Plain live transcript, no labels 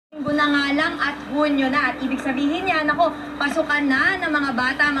Linggo na nga lang at Hunyo na. At ibig sabihin yan, ako, pasukan na ng mga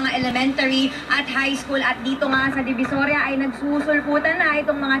bata, mga elementary at high school. At dito nga sa Divisoria ay nagsusulputan na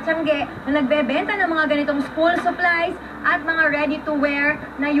itong mga tiyangge na nagbebenta ng mga ganitong school supplies at mga ready-to-wear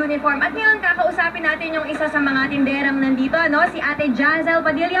na uniform. At ngayon, kakausapin natin yung isa sa mga tinderang nandito, no? Si Ate Jazel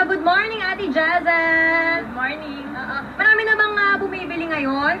Padilla. Good morning, Ate Jazel! Good morning. Marami na bang bumibili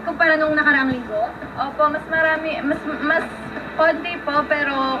ngayon kumpara nung nakaraang linggo? Opo, mas marami, mas konti po,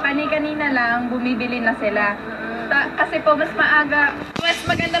 pero kani-kanina lang bumibili na sila. Kasi po mas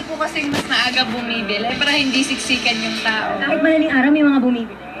maganda po kasi mas maaga bumibili para hindi siksikan yung tao. Kahit madaling araw may mga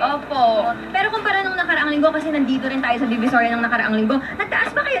bumibili. Opo. Pero kumpara nung nakaraang linggo, kasi nandito rin tayo sa Divisoria ng nakaraang linggo,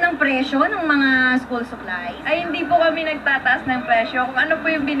 nagtaas ba kayo ng presyo ng mga school supplies? Ay, hindi po kami nagtataas ng presyo. Kung ano po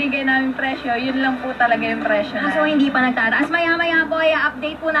yung binigay namin presyo, yun lang po talaga yung presyo na. So hindi pa nagtataas. Maya-maya po ay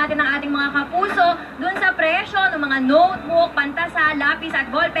update po natin ang ating mga kapuso dun sa presyo ng mga notebook, pantasa, lapis at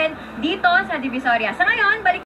ballpen dito sa Divisoria. Sa ngayon, balik